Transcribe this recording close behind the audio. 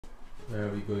Where are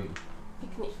we going?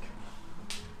 Picnic.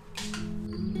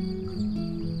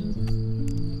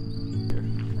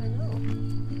 I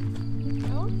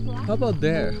know. How about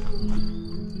there?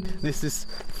 This is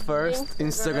first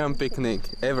Instagram picnic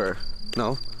ever.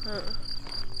 No?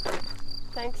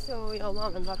 Thanks to your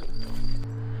mom and Bobby.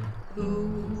 Who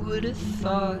would have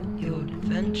thought your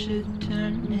adventure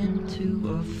turned into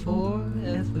a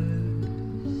forever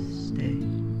stay?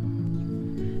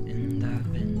 And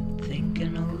I've been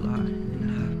thinking a lot,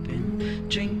 and I've been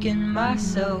drinking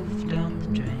myself down the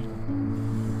drain.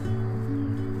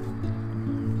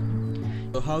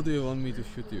 So how do you want me to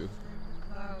shoot you?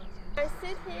 I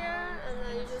sit here and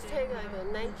then you just take like a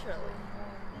naturally.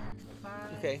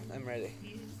 Okay, I'm ready.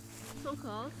 So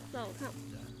close, so come.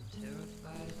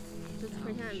 Just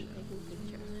pretend taking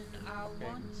pictures.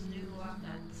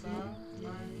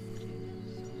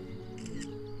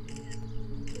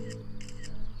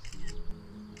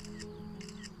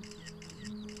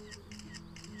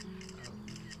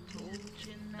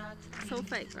 So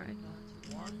fake, right?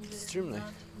 Extremely.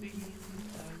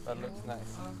 That looks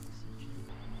nice.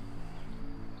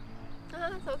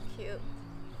 Ah, so cute.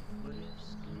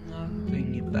 I'll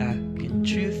bring you back, and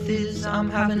truth is I'm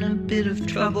having a bit of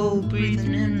trouble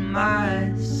breathing in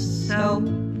myself.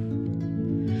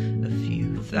 A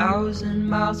few thousand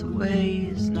miles away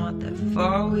is not that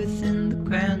far within the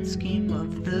grand scheme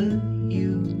of the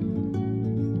universe,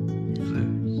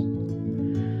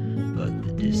 but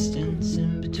the distance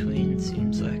in between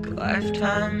seems like a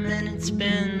lifetime, and it's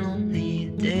been only a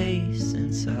day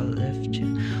since I left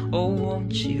you. Oh,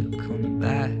 won't you come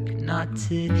back? Not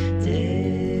today,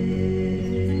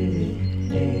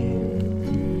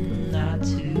 not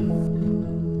today,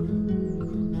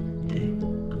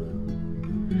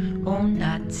 oh,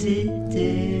 not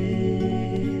today.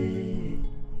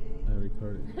 I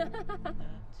recorded.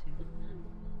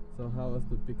 So how was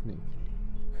the picnic?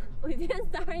 We didn't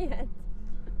start yet.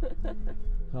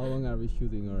 How long are we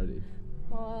shooting already?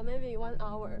 Maybe 1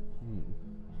 hour.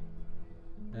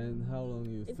 And how long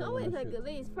you It's still always wanna like shoot?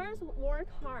 this. First work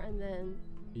hard and then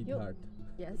Eat hard.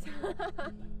 Yes.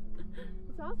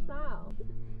 It's our style.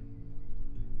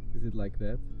 Is it like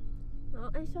that? No,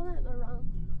 I show it around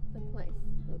the place.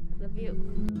 Look, the view.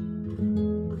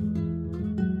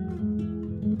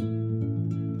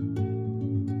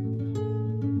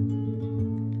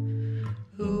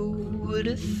 Who would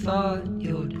have thought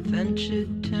your adventure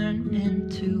turned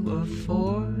into a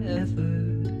forever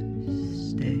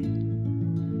stay?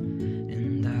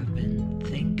 And I've been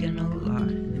thinking a lot,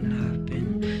 and I've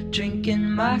been drinking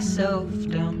myself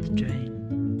down the drain.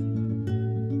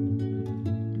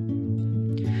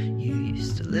 You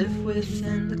used to live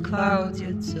within the clouds,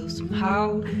 yet still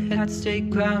somehow had stayed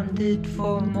grounded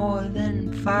for more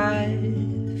than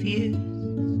 5 years.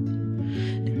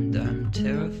 And I'm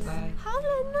terrified. How did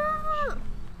I know?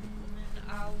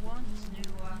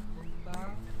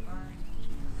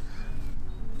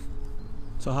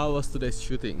 So how was today's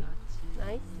shooting?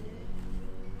 Nice.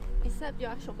 Except you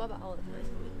are show Baba all the time.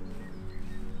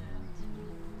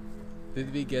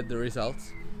 Did we get the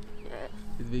results? Yeah.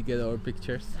 Did we get our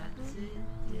pictures?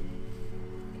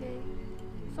 Okay.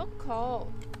 So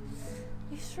cold.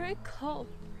 It's very cold.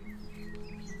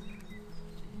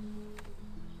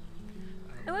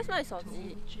 Hey, where's my 手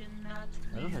机?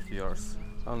 I don't have yours.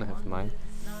 I only have mine.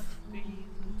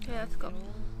 Okay, let's go.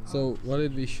 So what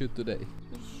did we shoot today?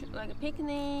 We should like a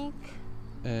picnic.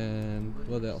 And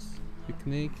what else?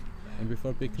 Picnic. And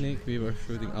before picnic we were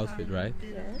shooting outfit, right?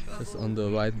 Yes. Just on the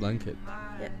white blanket.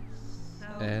 Yeah.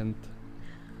 And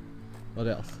what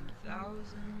else?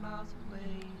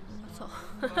 So.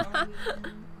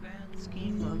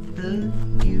 Scheme of the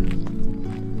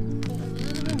A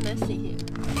little bit messy here.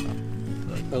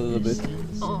 A little bit.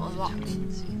 Oh, a lot.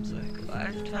 Seems like a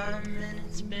lifetime, and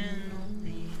it's been